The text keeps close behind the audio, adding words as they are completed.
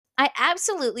I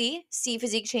absolutely see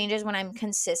physique changes when I'm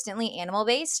consistently animal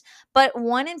based. But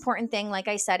one important thing, like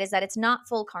I said, is that it's not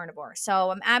full carnivore.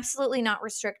 So I'm absolutely not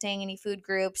restricting any food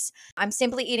groups. I'm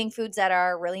simply eating foods that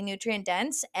are really nutrient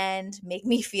dense and make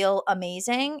me feel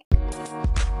amazing.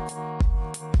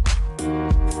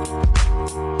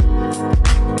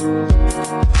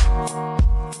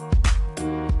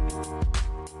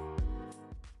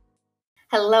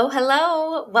 Hello,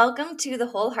 hello. Welcome to the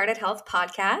Wholehearted Health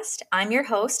Podcast. I'm your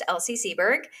host, Elsie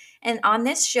Seberg. And on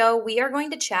this show, we are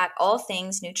going to chat all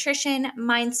things nutrition,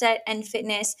 mindset, and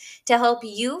fitness to help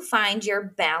you find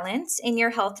your balance in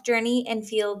your health journey and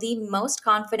feel the most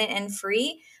confident and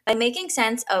free by making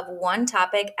sense of one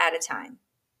topic at a time.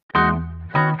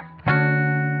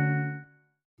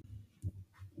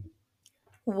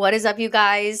 What is up, you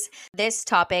guys? This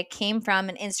topic came from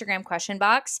an Instagram question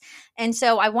box. And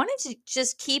so I wanted to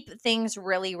just keep things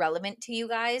really relevant to you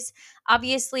guys.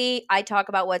 Obviously, I talk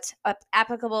about what's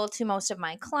applicable to most of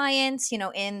my clients,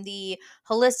 in the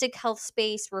holistic health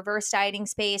space, reverse dieting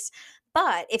space.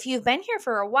 But if you've been here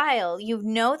for a while, you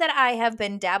know that I have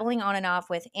been dabbling on and off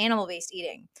with animal based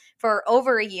eating for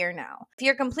over a year now. If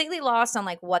you're completely lost on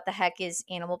like what the heck is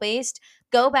animal based,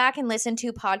 go back and listen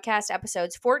to podcast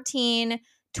episodes 14,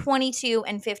 22,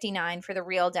 and 59 for the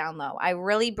real down low. I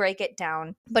really break it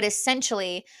down, but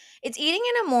essentially, it's eating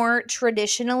in a more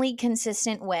traditionally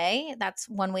consistent way. That's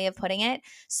one way of putting it.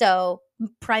 So,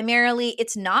 primarily,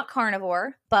 it's not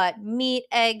carnivore, but meat,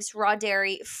 eggs, raw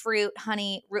dairy, fruit,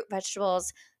 honey, root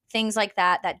vegetables, things like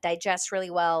that digest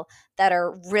really well, that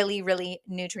are really, really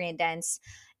nutrient dense.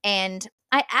 And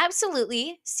I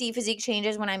absolutely see physique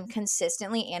changes when I'm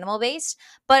consistently animal based.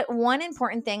 But one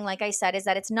important thing, like I said, is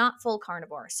that it's not full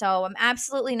carnivore. So I'm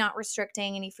absolutely not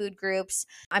restricting any food groups.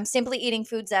 I'm simply eating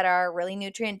foods that are really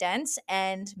nutrient dense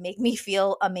and make me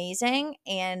feel amazing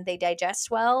and they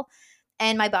digest well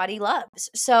and my body loves.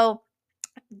 So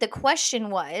the question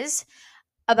was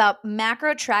about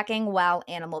macro tracking while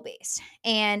animal based.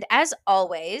 And as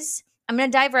always, I'm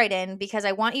going to dive right in because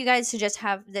I want you guys to just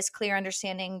have this clear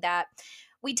understanding that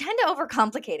we tend to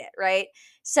overcomplicate it, right?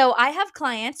 So I have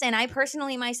clients and I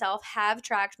personally myself have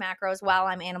tracked macros while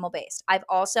I'm animal based. I've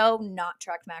also not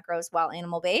tracked macros while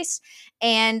animal based.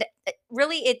 And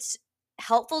really, it's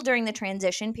helpful during the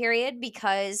transition period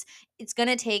because it's going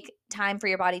to take time for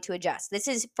your body to adjust. This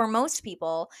is, for most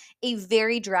people, a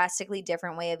very drastically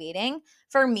different way of eating.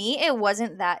 For me, it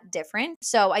wasn't that different.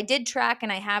 So I did track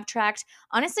and I have tracked,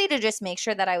 honestly, to just make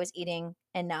sure that I was eating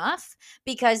enough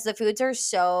because the foods are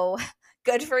so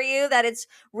good for you that it's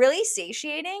really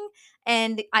satiating.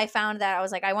 And I found that I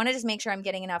was like, I want to just make sure I'm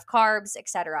getting enough carbs,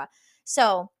 etc.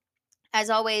 So as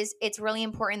always, it's really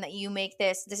important that you make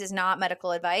this. This is not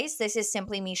medical advice. This is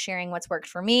simply me sharing what's worked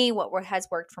for me, what has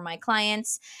worked for my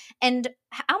clients, and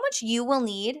how much you will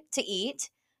need to eat.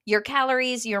 Your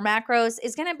calories, your macros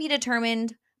is going to be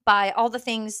determined by all the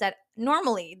things that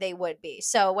normally they would be.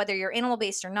 So, whether you're animal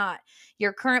based or not,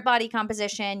 your current body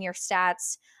composition, your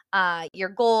stats, your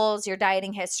goals, your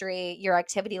dieting history, your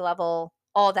activity level,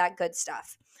 all that good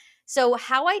stuff. So,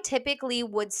 how I typically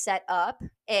would set up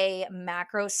a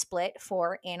macro split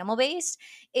for animal based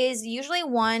is usually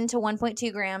 1 to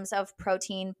 1.2 grams of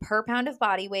protein per pound of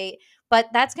body weight. But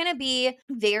that's going to be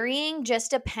varying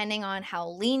just depending on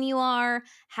how lean you are,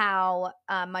 how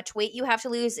much weight you have to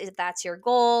lose, if that's your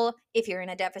goal, if you're in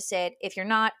a deficit, if you're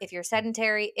not, if you're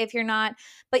sedentary, if you're not.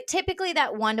 But typically,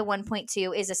 that 1 to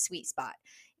 1.2 is a sweet spot.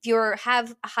 If you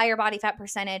have a higher body fat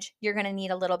percentage, you're going to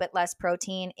need a little bit less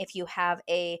protein. If you have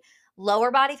a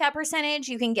lower body fat percentage,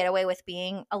 you can get away with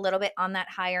being a little bit on that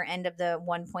higher end of the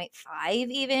 1.5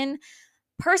 even.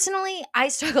 Personally, I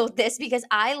struggle with this because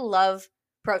I love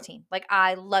protein. Like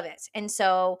I love it. And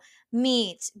so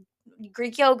meat,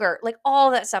 Greek yogurt, like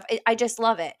all that stuff, I just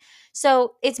love it.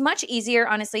 So it's much easier,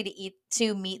 honestly,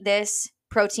 to meet this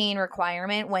protein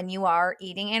requirement when you are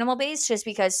eating animal based, just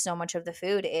because so much of the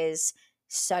food is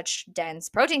such dense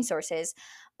protein sources.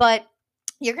 But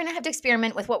you're going to have to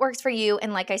experiment with what works for you.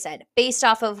 And like I said, based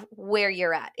off of where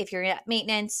you're at, if you're at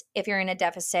maintenance, if you're in a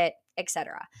deficit,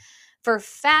 etc. For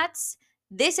fats,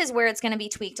 this is where it's going to be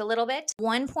tweaked a little bit.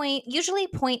 Usually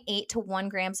 0.8 to 1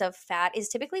 grams of fat is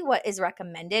typically what is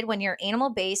recommended. When you're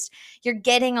animal based, you're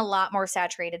getting a lot more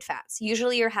saturated fats.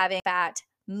 Usually you're having fat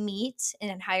meat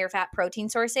and higher fat protein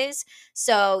sources.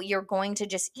 So you're going to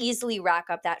just easily rack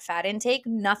up that fat intake.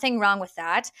 Nothing wrong with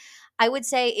that. I would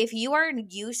say if you are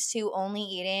used to only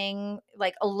eating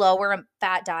like a lower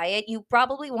fat diet, you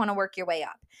probably want to work your way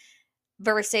up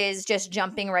versus just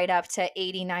jumping right up to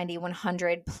 80, 90,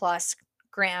 100 plus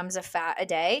grams of fat a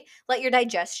day. Let your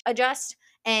digestion adjust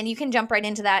and you can jump right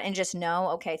into that and just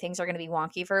know, okay, things are going to be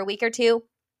wonky for a week or two.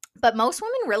 But most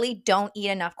women really don't eat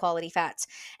enough quality fats.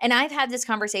 And I've had this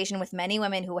conversation with many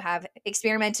women who have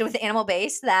experimented with animal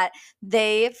based that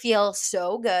they feel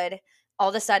so good all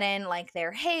of a sudden, like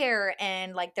their hair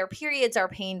and like their periods are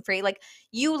pain free. Like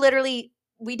you literally,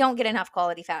 we don't get enough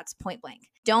quality fats, point blank.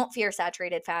 Don't fear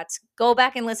saturated fats. Go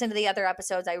back and listen to the other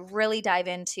episodes. I really dive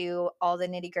into all the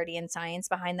nitty gritty and science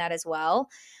behind that as well.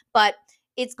 But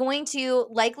it's going to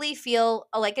likely feel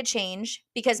like a change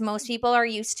because most people are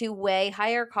used to way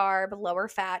higher carb, lower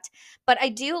fat. But I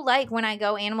do like when I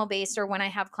go animal based or when I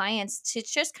have clients to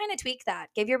just kind of tweak that.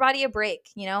 Give your body a break.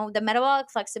 You know, the metabolic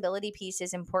flexibility piece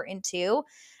is important too,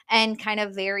 and kind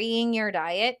of varying your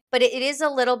diet. But it is a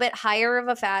little bit higher of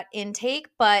a fat intake,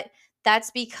 but that's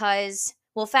because,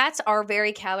 well, fats are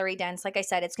very calorie dense. Like I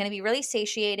said, it's going to be really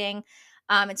satiating.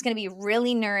 It's going to be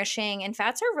really nourishing, and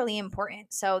fats are really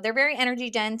important. So they're very energy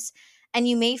dense, and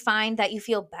you may find that you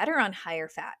feel better on higher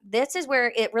fat. This is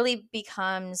where it really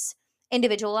becomes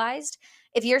individualized.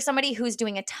 If you're somebody who's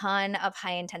doing a ton of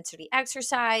high intensity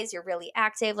exercise, you're really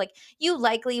active, like you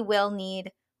likely will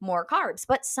need more carbs.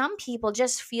 But some people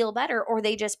just feel better or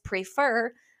they just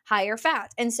prefer higher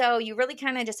fat. And so you really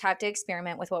kind of just have to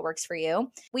experiment with what works for you.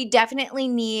 We definitely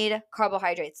need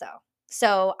carbohydrates though.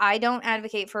 So I don't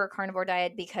advocate for a carnivore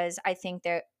diet because I think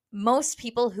that most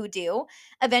people who do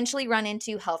eventually run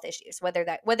into health issues, whether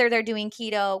they're doing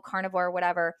keto, carnivore,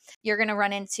 whatever. You're going to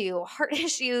run into heart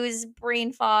issues,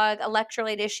 brain fog,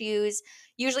 electrolyte issues.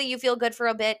 Usually you feel good for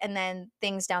a bit and then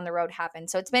things down the road happen.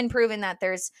 So it's been proven that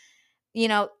there's,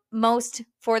 most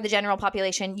for the general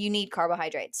population, you need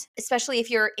carbohydrates, especially if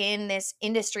you're in this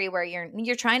industry where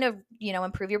you're trying to,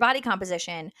 improve your body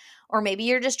composition, or maybe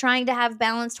you're just trying to have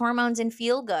balanced hormones and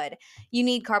feel good. You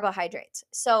need carbohydrates.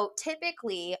 So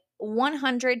typically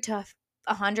 100 to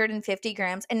 150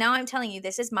 grams. And now I'm telling you,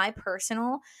 this is my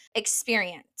personal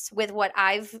experience with what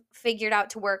I've figured out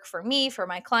to work for me, for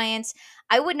my clients.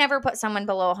 I would never put someone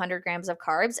below 100 grams of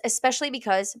carbs, especially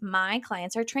because my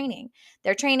clients are training.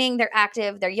 They're training, they're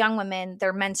active, they're young women,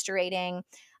 they're menstruating,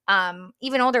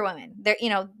 even older women.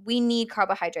 We need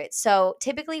carbohydrates. So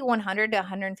typically 100 to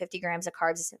 150 grams of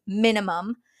carbs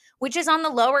minimum, which is on the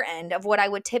lower end of what I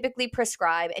would typically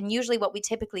prescribe and usually what we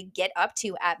typically get up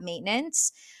to at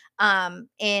maintenance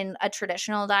in a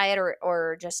traditional diet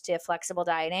or just a flexible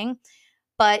dieting.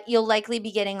 But you'll likely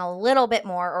be getting a little bit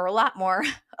more or a lot more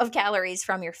of calories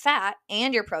from your fat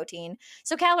and your protein.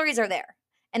 So calories are there.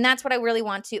 And that's what I really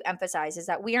want to emphasize is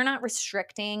that we are not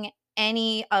restricting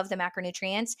any of the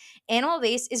macronutrients. Animal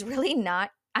based is really not.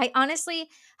 I honestly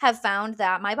have found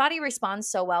that my body responds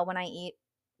so well when I eat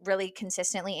really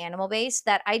consistently animal based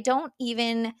that I don't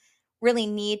even really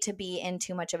need to be in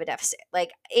too much of a deficit.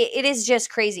 Like it is just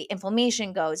crazy.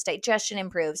 Inflammation goes, digestion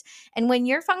improves. And when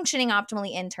you're functioning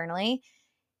optimally internally,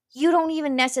 you don't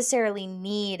even necessarily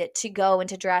need to go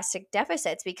into drastic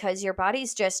deficits because your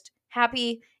body's just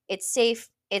happy, it's safe,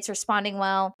 it's responding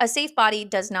well. A safe body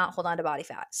does not hold on to body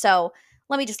fat. So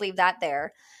let me just leave that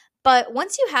there. But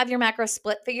once you have your macro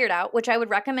split figured out, which I would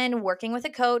recommend working with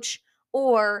a coach,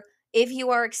 or if you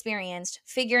are experienced,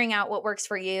 figuring out what works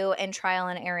for you and trial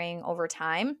and erroring over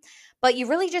time. But you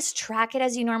really just track it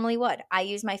as you normally would. I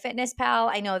use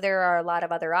MyFitnessPal. I know there are a lot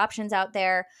of other options out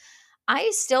there.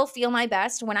 I still feel my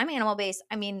best when I'm animal based.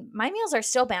 I mean, my meals are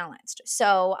still balanced.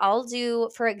 So I'll do,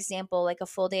 for example, like a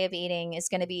full day of eating is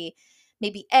going to be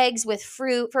maybe eggs with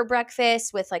fruit for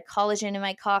breakfast with like collagen in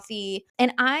my coffee.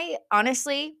 And I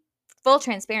honestly, full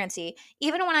transparency,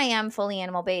 even when I am fully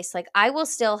animal based, like I will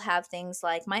still have things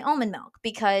like my almond milk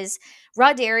because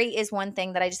raw dairy is one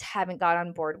thing that I just haven't got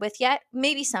on board with yet.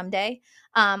 Maybe someday.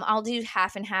 I'll do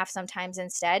half and half sometimes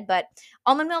instead, but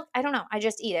almond milk, I don't know. I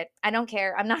just eat it. I don't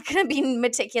care. I'm not going to be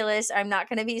meticulous. I'm not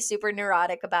going to be super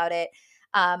neurotic about it.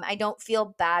 I don't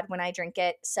feel bad when I drink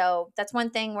it. So that's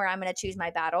one thing where I'm going to choose my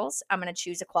battles. I'm going to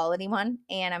choose a quality one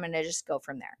and I'm going to just go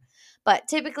from there. But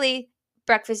typically,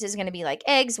 breakfast is going to be like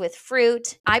eggs with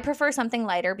fruit. I prefer something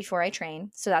lighter before I train.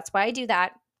 So that's why I do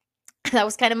that. That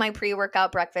was kind of my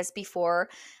pre-workout breakfast before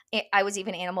I was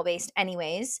even animal based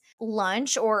anyways.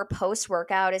 Lunch or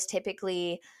post-workout is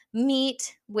typically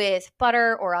meat with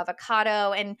butter or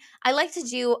avocado. And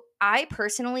I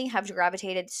personally have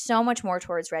gravitated so much more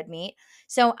towards red meat.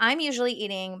 So I'm usually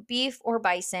eating beef or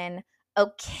bison,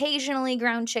 occasionally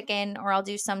ground chicken, or I'll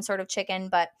do some sort of chicken,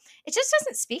 but it just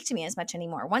doesn't speak to me as much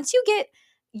anymore. Once you get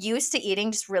used to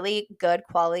eating just really good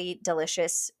quality,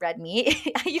 delicious red meat,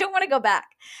 you don't want to go back.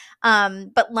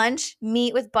 But lunch,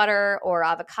 meat with butter or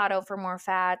avocado for more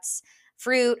fats,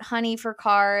 fruit, honey for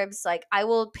carbs. Like I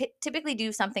will typically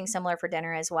do something similar for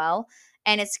dinner as well.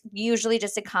 And it's usually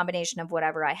just a combination of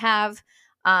whatever I have.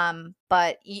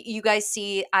 But you guys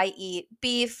see I eat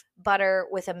beef, butter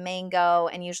with a mango,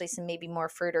 and usually some maybe more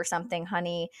fruit or something,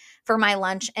 honey for my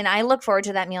lunch. And I look forward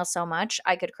to that meal so much,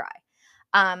 I could cry.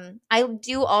 I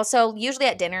do also, usually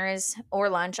at dinners or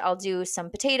lunch, I'll do some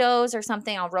potatoes or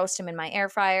something. I'll roast them in my air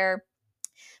fryer.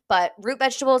 But root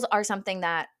vegetables are something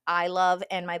that I love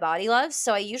and my body loves.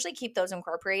 So I usually keep those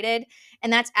incorporated,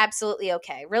 and that's absolutely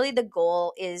okay. Really, the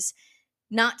goal is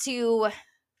not to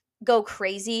go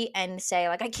crazy and say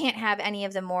like I can't have any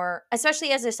of the more,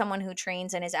 especially as someone who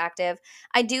trains and is active.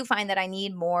 I do find that I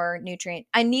need more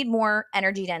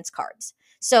energy dense carbs.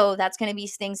 So that's going to be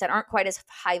things that aren't quite as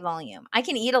high volume. I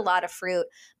can eat a lot of fruit,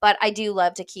 but I do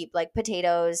love to keep like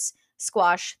potatoes,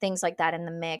 squash, things like that in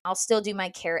the mix. I'll still do my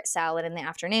carrot salad in the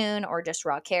afternoon or just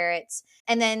raw carrots.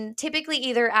 And then typically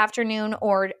either afternoon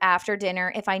or after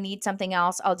dinner, if I need something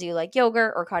else, I'll do like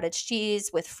yogurt or cottage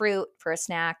cheese with fruit for a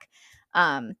snack.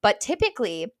 But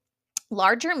typically,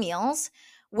 larger meals,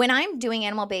 when I'm doing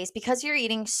animal based, because you're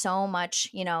eating so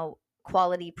much,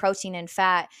 quality protein and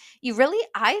fat,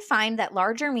 I find that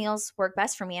larger meals work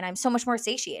best for me and I'm so much more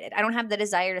satiated. I don't have the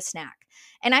desire to snack.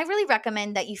 And I really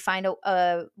recommend that you find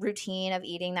a routine of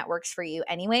eating that works for you,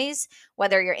 anyways,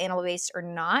 whether you're animal based or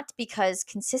not, because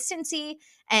consistency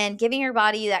and giving your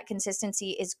body that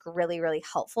consistency is really, really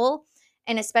helpful.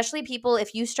 And especially people,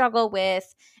 if you struggle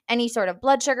with any sort of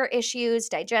blood sugar issues,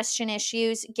 digestion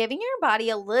issues, giving your body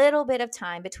a little bit of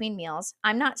time between meals.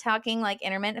 I'm not talking like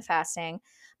intermittent fasting,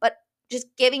 but just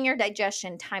giving your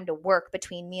digestion time to work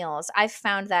between meals. I've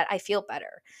found that I feel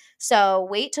better. So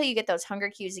wait till you get those hunger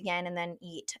cues again and then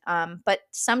eat. But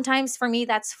sometimes for me,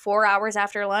 that's 4 hours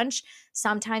after lunch.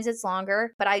 Sometimes it's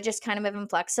longer, but I just kind of am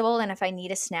flexible. And if I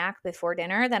need a snack before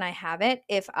dinner, then I have it.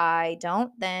 If I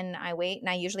don't, then I wait and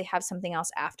I usually have something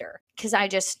else after because I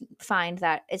just find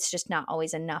that it's just not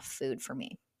always enough food for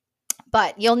me.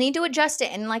 But you'll need to adjust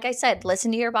it. And like I said,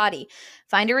 listen to your body.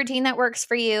 Find a routine that works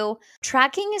for you.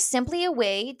 Tracking is simply a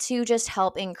way to just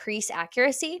help increase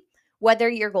accuracy, whether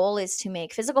your goal is to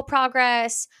make physical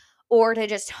progress or to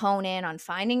just hone in on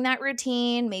finding that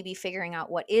routine, maybe figuring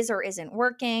out what is or isn't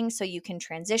working so you can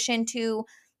transition to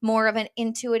more of an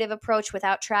intuitive approach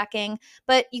without tracking.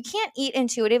 But you can't eat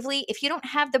intuitively if you don't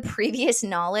have the previous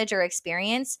knowledge or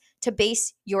experience to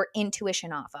base your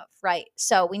intuition off of, right?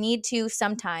 So we need to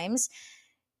sometimes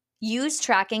use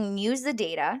tracking, use the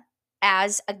data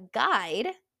as a guide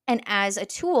and as a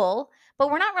tool, but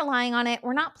we're not relying on it.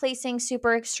 We're not placing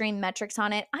super extreme metrics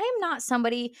on it. I am not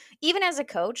somebody, even as a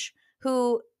coach,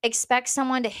 who expects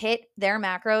someone to hit their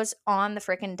macros on the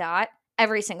freaking dot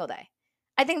every single day.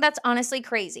 I think that's honestly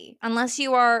crazy, unless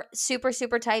you are super,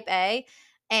 super type A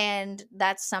and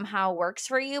that somehow works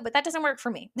for you, but that doesn't work for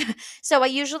me. So I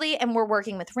usually, and we're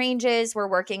working with ranges, we're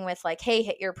working with like, hey,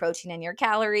 hit your protein and your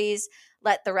calories,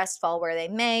 let the rest fall where they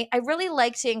may. I really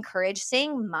like to encourage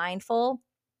staying mindful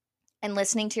and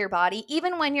listening to your body,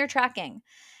 even when you're tracking,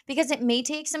 because it may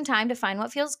take some time to find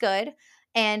what feels good,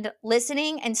 and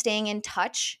listening and staying in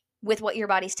touch with what your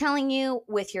body's telling you,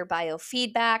 with your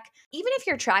biofeedback. Even if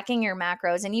you're tracking your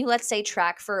macros and you, let's say,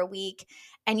 track for a week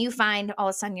and you find all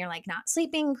of a sudden you're like not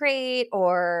sleeping great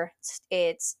or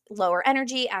it's lower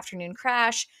energy, afternoon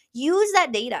crash, use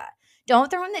that data. Don't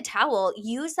throw in the towel.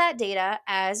 Use that data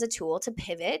as a tool to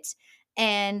pivot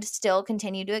and still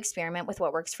continue to experiment with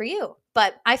what works for you.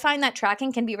 But I find that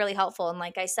tracking can be really helpful. And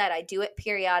like I said, I do it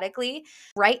periodically.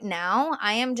 Right now,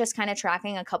 I am just kind of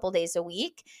tracking a couple days a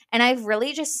week. And I've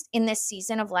really just, in this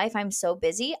season of life, I'm so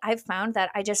busy. I've found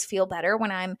that I just feel better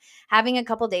when I'm having a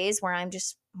couple days where I'm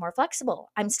just more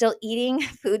flexible. I'm still eating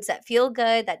foods that feel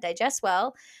good, that digest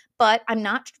well, but I'm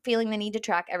not feeling the need to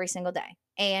track every single day.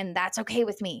 And that's okay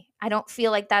with me. I don't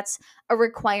feel like that's a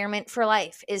requirement for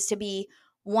life, is to be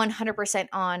 100%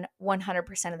 on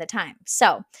 100% of the time.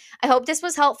 So I hope this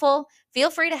was helpful. Feel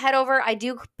free to head over. I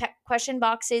do question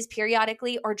boxes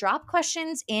periodically, or drop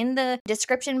questions in the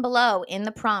description below in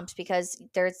the prompt, because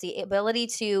there's the ability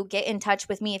to get in touch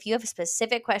with me if you have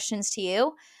specific questions to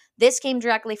you. This came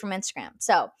directly from Instagram.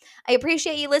 So I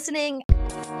appreciate you listening.